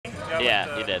got, yeah,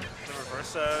 like, he did. The reverse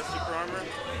super armor.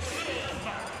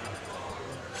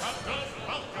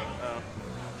 Oh.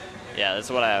 Yeah, this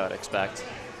is what I would expect.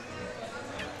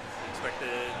 Expected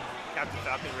Captain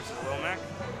Falcon versus Lil Mac.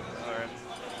 Or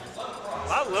a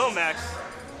lot of Lil Macs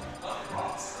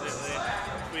lately.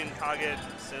 Between Target,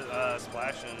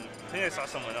 Splash, and I think I saw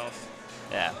someone else.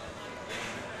 Yeah.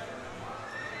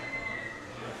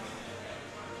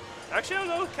 Actually, I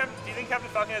don't know. Do you think Captain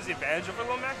Falcon has the advantage over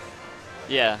Lil Mac?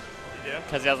 Yeah. You do?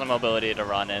 Because he has the mobility to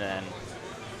run in, and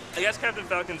I guess Captain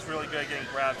Falcon's really good at getting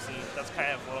grabs, and that's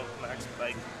kind of Lil Mac's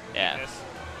like weakness.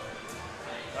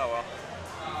 Oh well.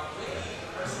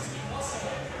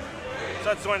 So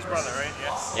that's Zorn's brother, right?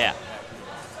 Yeah. Yeah.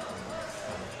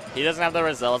 He doesn't have the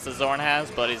results that Zorn has,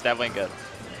 but he's definitely good.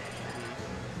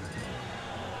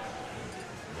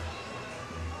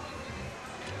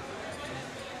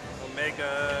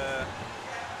 Omega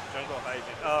Jungle Hygiene.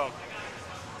 Oh,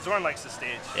 Zorn likes the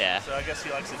stage. Yeah. So I guess he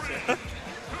likes it too.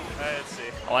 Alright, let's see.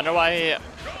 I wonder why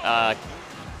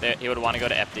he would want to go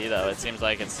to FD though. It seems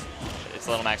like it's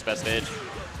Little Mac's best stage.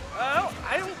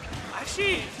 I don't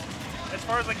actually. As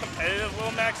far as like competitive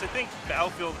Lil Macs, I think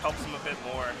Battlefield helps him a bit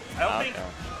more. I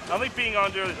don't think being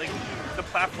under like the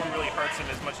platform really hurts him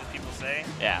as much as people say.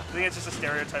 Yeah. I think it's just a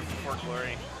stereotype from Fort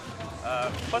Glory.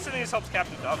 Plus, I think this helps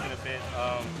Captain Falcon a bit.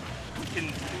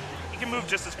 He can move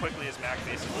just as quickly as Mac,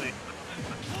 basically.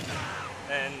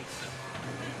 And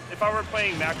if I were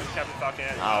playing Mac with Captain Falcon,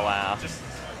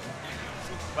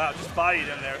 just bodied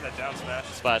him there with that down smash.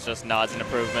 Splash just nods in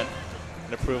approval.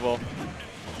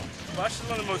 Splash is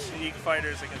one of the most unique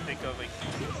fighters I can think of. Like,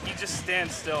 he just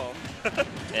stands still.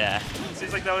 Yeah.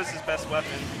 Seems like that was his best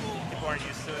weapon. People aren't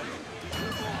used to it.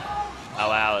 Oh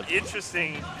wow.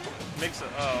 Interesting mix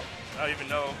of. Oh, I don't even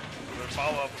know the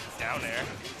follow up was down there.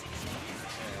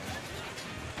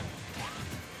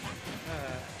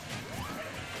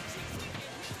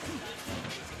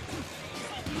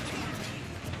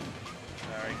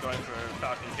 Alright, going for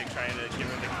Falcon kick, trying to get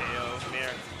rid of the KO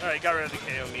meter. Alright, got rid of the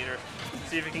KO meter.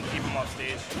 See if he can keep him off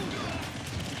stage.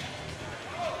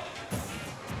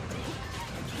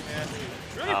 Yeah,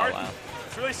 it's really hard. Wow.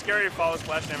 It's really scary to follow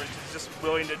SplashDamage because he's just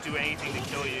willing to do anything to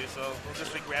kill you. So we'll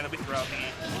just like randomly throw out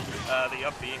the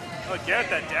up B. Oh, get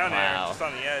that down air just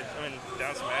on the edge. I mean,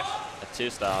 down smash. A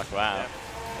 2-stock. Wow. Yeah.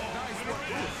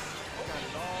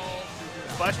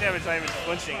 SplashDamage not even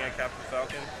flinching at Captain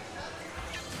Falcon.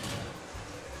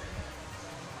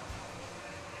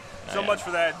 So much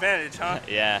for that advantage, huh?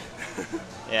 Yeah.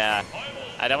 Yeah.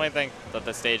 I definitely think that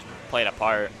the stage played a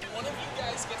part. One of you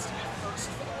guys gets to be first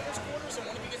for the winners quarters, and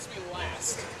one of you gets to be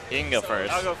last. You can go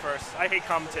first. I'll go first. I hate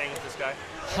commentating with this guy.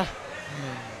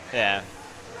 Yeah.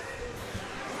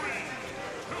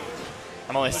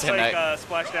 I'm only Looks saying like that.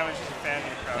 SplashDamage is a fan of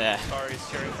the crowd. Yeah. Sorry, he's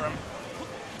cheering from.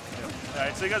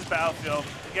 Alright, so he goes Battlefield.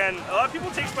 Again, a lot of people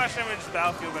take SplashDamage to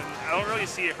Battlefield, but I don't really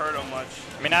see it hurt him much.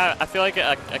 I mean, I feel like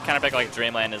a counterpick like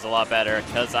Dreamland is a lot better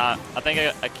because I think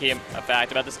a key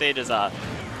fact about the stage is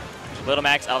Little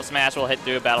Mac's up smash will hit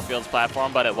through Battlefield's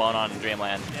platform, but it won't on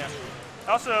Dreamland. Yeah.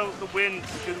 Also, the wind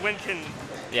can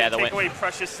take away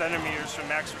precious centimeters from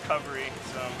Mac's recovery.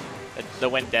 So the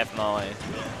wind definitely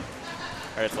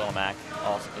hurts Little Mac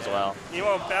also as well. You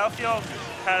know, Battlefield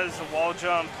has a wall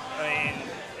jump. I mean,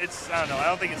 I don't know. I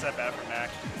don't think it's that bad for Mac.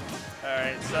 All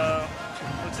right, so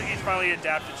looks like he's finally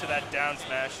adapted to that down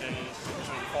smash and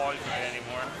isn't falling for it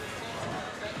anymore.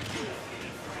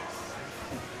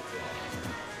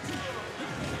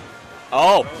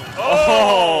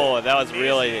 Oh, that was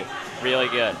really, really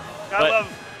good.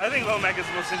 I think Low Mac is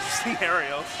the most interesting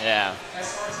aerial. Yeah,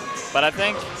 but I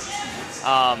think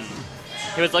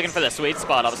he was looking for the sweet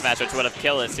spot up smash, which would have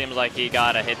killed it. Seems like he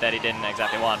got a hit that he didn't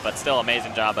exactly want, but still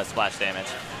amazing job by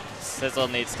SplashDamage. Sizzle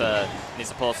needs to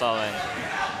pull something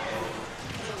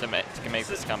to make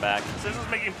this comeback. Sizzle's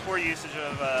making poor usage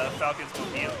of Falcon's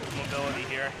mobility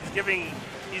here.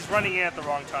 He's running in at the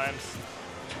wrong times.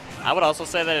 I would also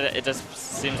say that it just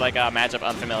seems like a matchup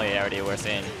unfamiliarity we're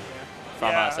seeing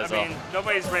from Sizzle. I mean,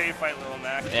 nobody's ready to fight Lil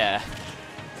Mac. Yeah.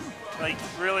 Like,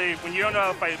 really, when you don't know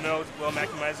how to fight Lil Mac,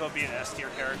 you might as well be an S-tier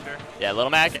character. Yeah, Lil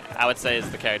Mac, I would say, is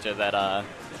the character that,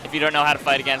 if you don't know how to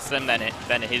fight against him, then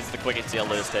he's the quickest you'll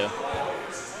lose to.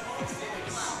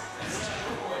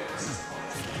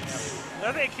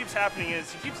 Another thing that keeps happening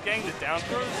is he keeps getting the down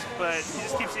throws, but he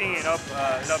just keeps seeing an up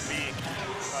B.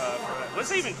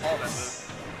 What's it even called, that move?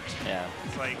 Yeah.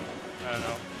 It's like, I don't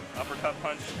know, uppercut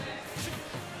punch.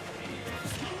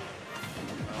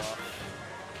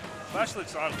 Flash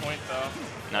looks on point, though.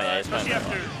 No, yeah, he's especially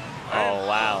after. Oh,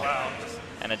 wow.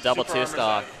 And a double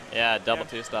 2-stock. Yeah, double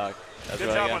 2-stock.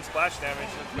 Good job on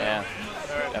SplashDamage. Yeah.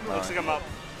 All right, looks like I'm up.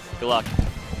 Good luck.